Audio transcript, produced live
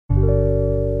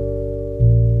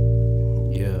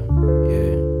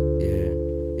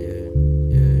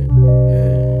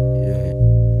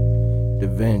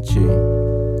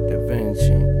Da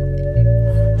Vinci.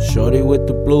 Shorty with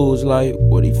the blues, like,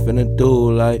 what he finna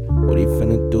do, like, what he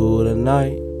finna do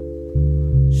tonight.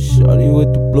 Shorty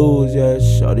with the blues, yeah,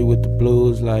 shorty with the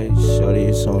blues, like, shorty,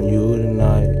 it's on you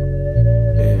tonight.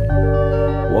 Yeah,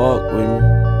 walk with me,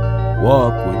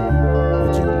 walk with me.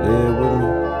 Would you live with me?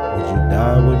 Would you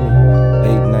die with me?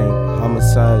 Late night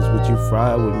homicides, would you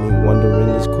fry with me? Wondering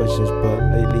these questions, but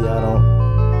lately I don't.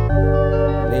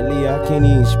 Lately I can't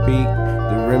even speak.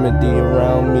 The remedy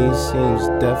around me seems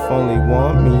death only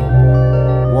want me,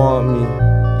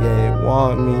 yeah,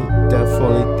 want me. Death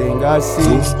only thing I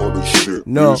see.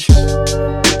 No,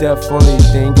 death only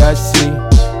thing I see.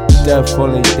 Death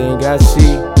only thing I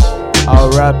see.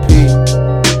 R.I.P.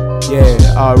 Yeah,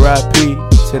 R.I.P.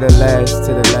 to the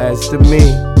last of me.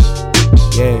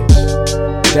 Yeah,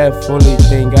 death only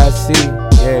thing I see.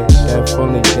 Yeah, death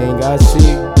only thing I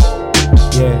see.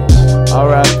 Yeah,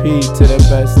 R.I.P. to the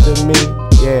best of me.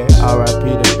 Yeah, R.I.P.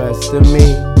 the best of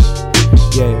me.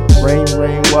 Yeah,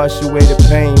 rain, wash away the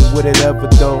pain. Would it ever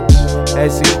though?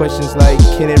 Asking questions like,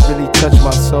 can it really touch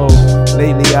my soul?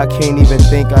 Lately I can't even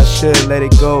think I should let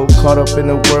it go. Caught up in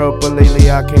the world, but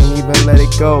lately I can't even let it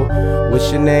go.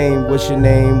 What's your name? What's your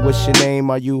name? What's your name?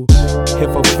 Are you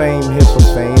here for fame? Here for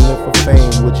fame? Here for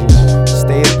fame? Would you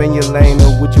stay up in your lane,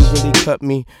 or would you really cut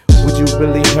me? Would you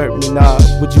really hurt me? Nah,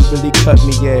 would you really cut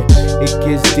me? Yeah, it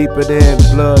gets deeper than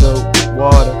blood or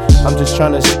water. I'm just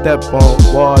trying to step on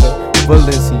water.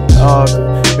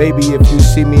 Balenciaga. Baby, if you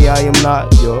see me, I am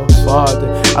not your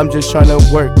father. I'm just trying to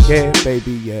work, yeah,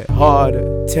 baby, yeah,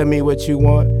 harder. Tell me what you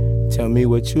want, tell me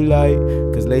what you like.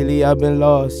 Cause lately I've been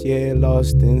lost, yeah,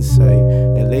 lost in sight.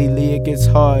 And lately it gets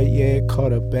hard, yeah,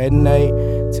 caught up at night.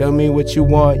 Tell me what you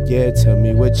want, yeah, tell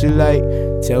me what you like.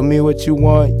 Tell me what you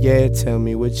want, yeah, tell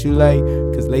me what you like.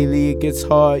 Cause lately it gets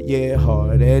hard, yeah,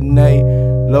 hard at night.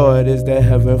 Lord, is that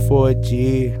heaven for a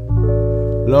G?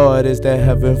 Lord, is that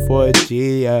heaven for a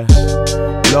G? Yeah.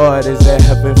 Lord, is that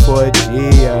heaven for a G?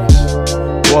 Yeah.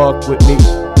 Walk with me,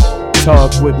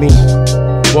 talk with me,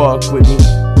 walk with me,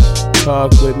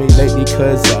 talk with me lately,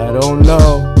 cause I don't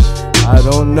know.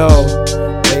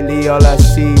 Lately all I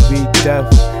see be death.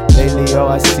 Lately all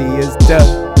I see is death.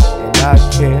 And I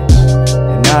can't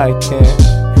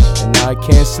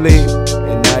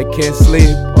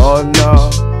sleep, oh no.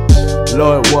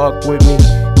 Lord, walk with me,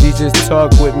 Jesus,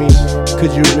 talk with me.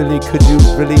 Could you really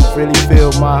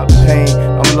feel my pain?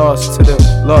 I'm lost to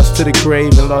the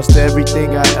grave, and lost to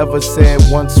everything I ever said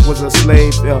once was a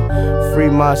slave. Yeah. Free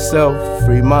myself.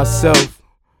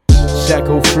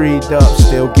 Shackle freed up,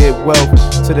 still get wealth.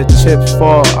 To the chips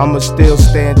fall, I'ma still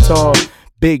stand tall.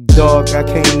 Big dog, I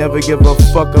can't never give a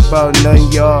fuck about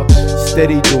none y'all.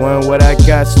 Steady doing what I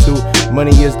got to.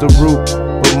 Money is the root,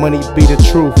 but money be the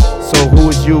truth. So who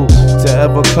is you to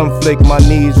ever come flick my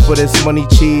knees for this money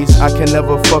cheese? I can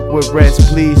never fuck with rats,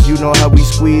 please. You know how we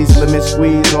squeeze, lemon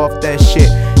squeeze off that shit.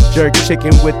 Jerk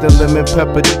chicken with the lemon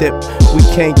pepper dip. We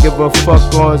can't give a fuck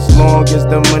on as long as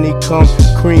the money come.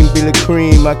 Cream be the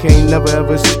cream. I can't never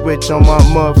ever switch on my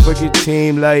motherfucking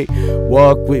team. Like,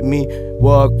 walk with me,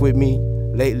 walk with me.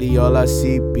 Lately all I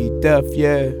see be death,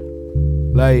 yeah.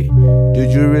 Like,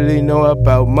 did you really know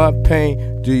about my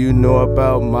pain? Do you know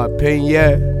about my pain?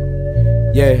 Yeah,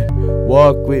 yeah.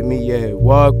 Walk with me, yeah.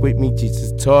 Walk with me,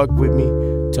 Jesus. Talk with me,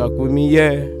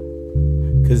 yeah.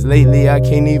 Cause lately I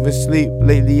can't even sleep.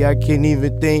 Lately I can't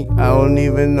even think. I don't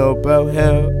even know about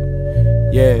hell.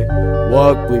 Yeah,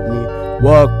 walk with me,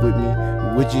 walk with me.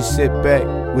 Would you sit back?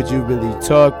 Would you really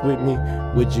talk with me?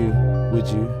 Would you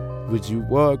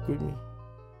walk with me?